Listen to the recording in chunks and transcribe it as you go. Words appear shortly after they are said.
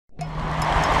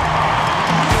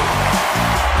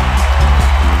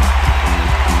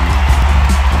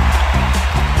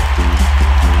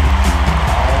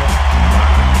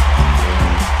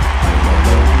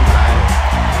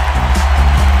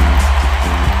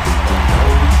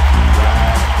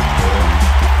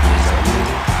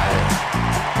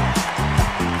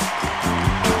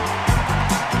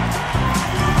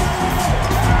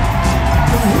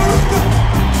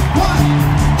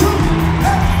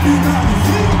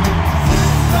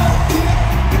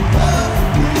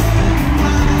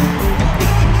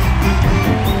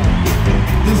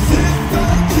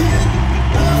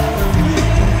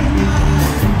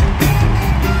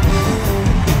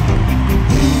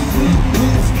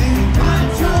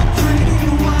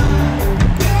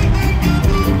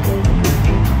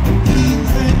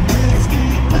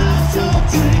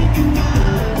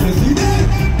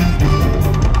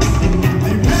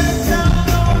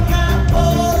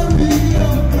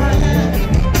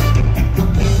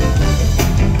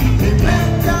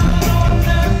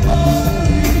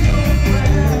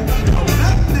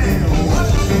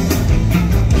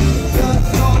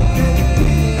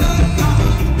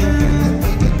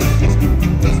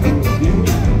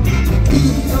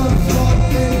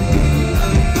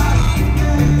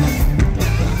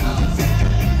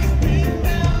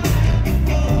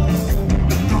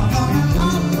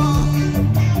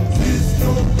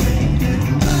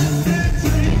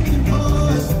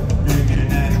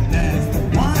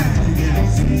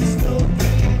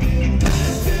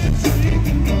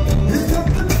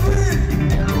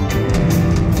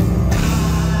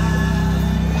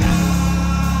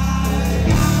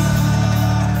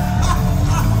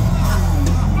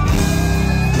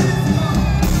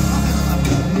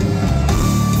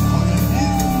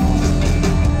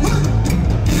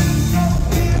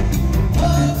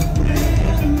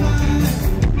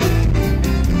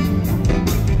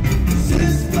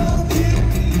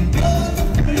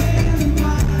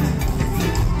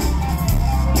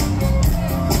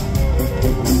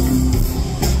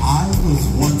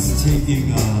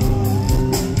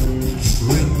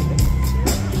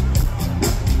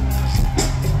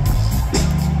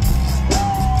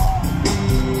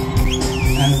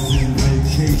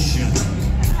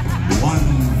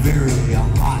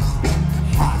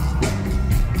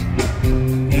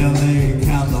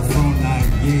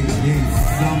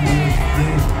summer's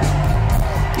day.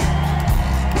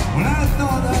 When I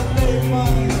thought I'd lay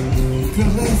my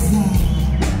cabeza,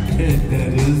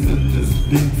 that is in this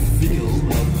big field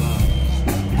of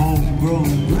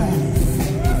homegrown grass.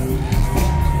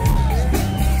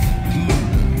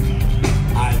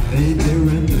 I lay there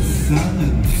in the sun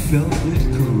and felt it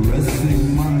caressing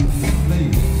my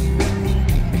face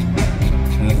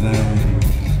as I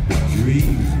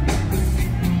dreamed.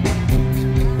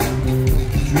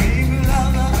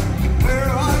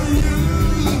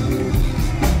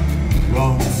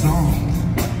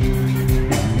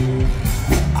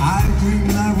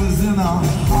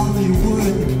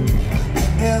 Hollywood,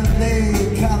 LA,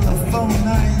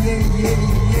 California,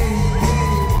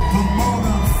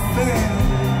 Pomona Fair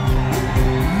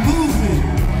movie.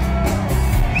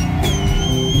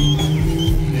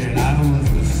 And I was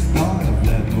the star of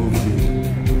that movie.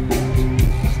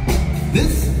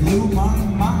 This blew my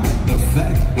mind, the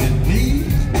fact that me,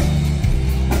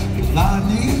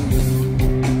 Lonnie,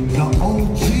 the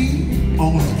OG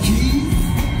on keys,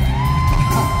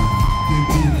 could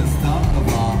be the star of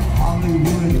our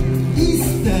Hollywood,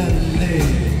 East LA,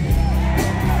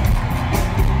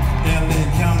 LA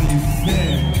County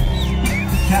Fair,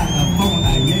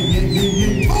 California,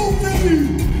 oh baby!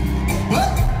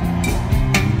 But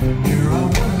here I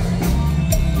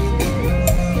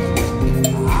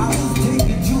was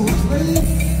taken to a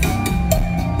place,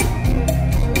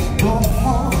 the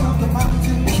heart of the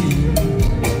mountain king.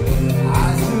 I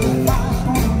stood high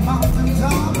on a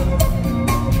mountaintop.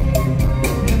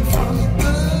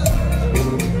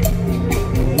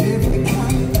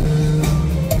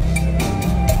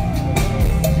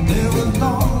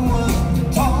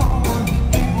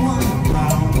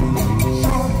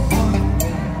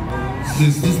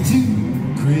 This is too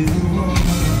crazy woman.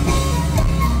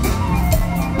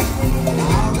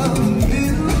 Out of the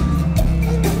middle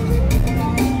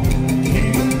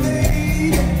came a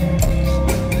lady.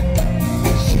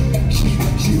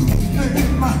 She was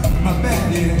making my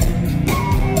baddie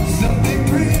something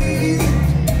crazy.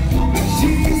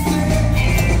 She said,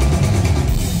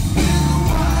 "Little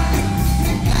white,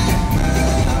 stick that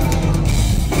bird up.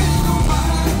 Little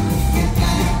white, stick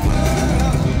that bird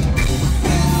up.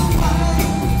 Little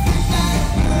white."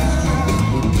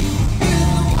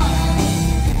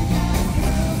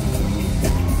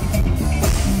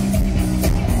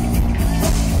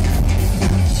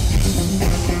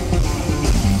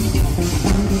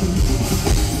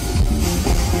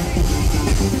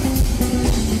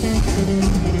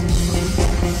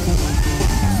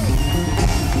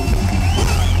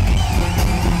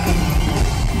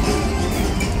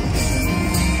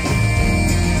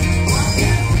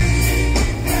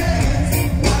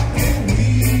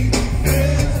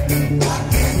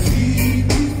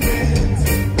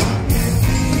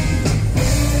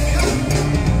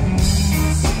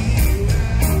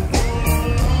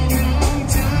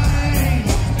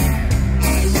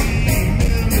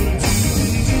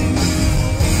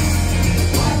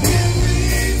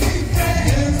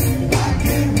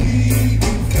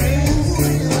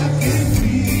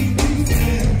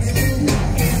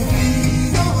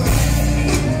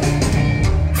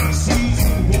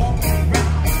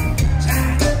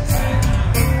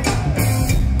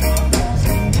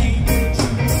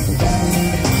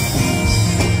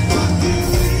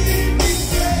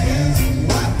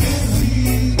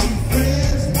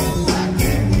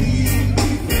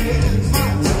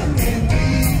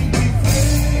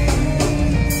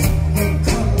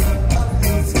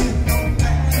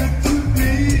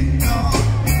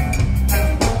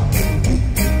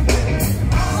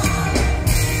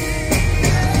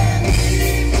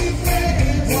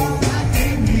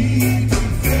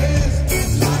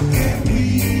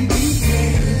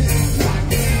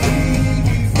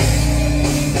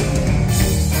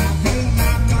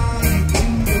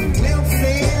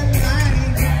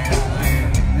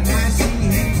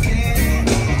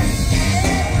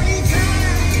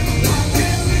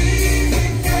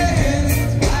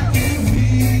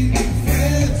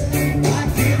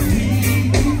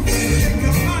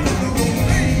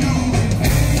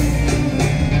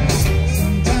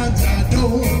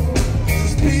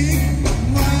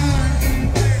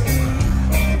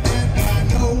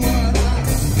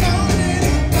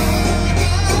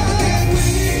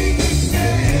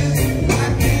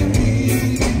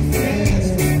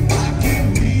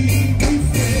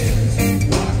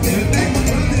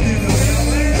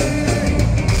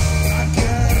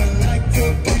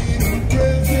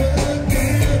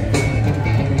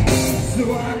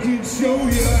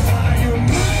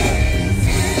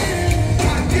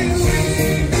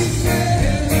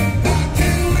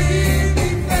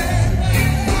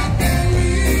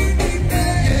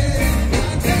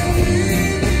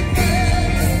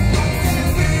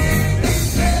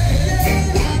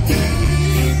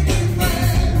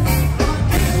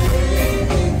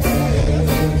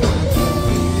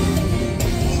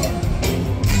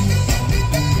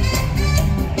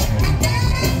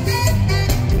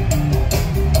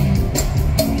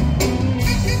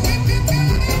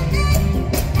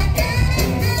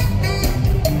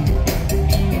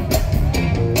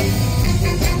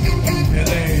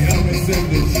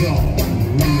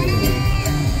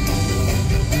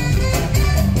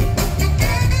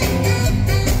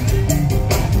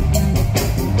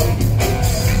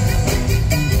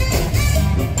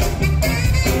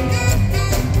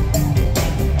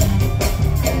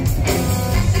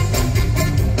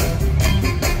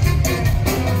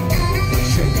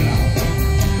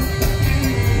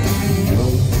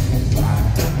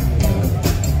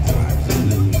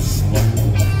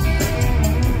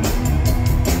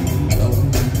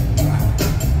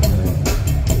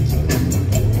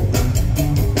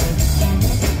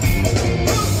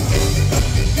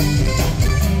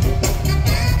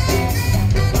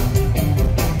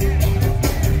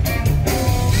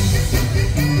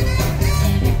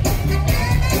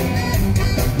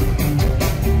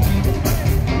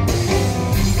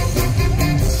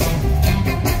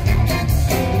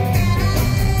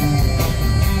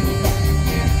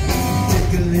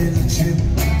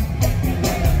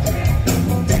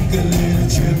 take a little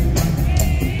trip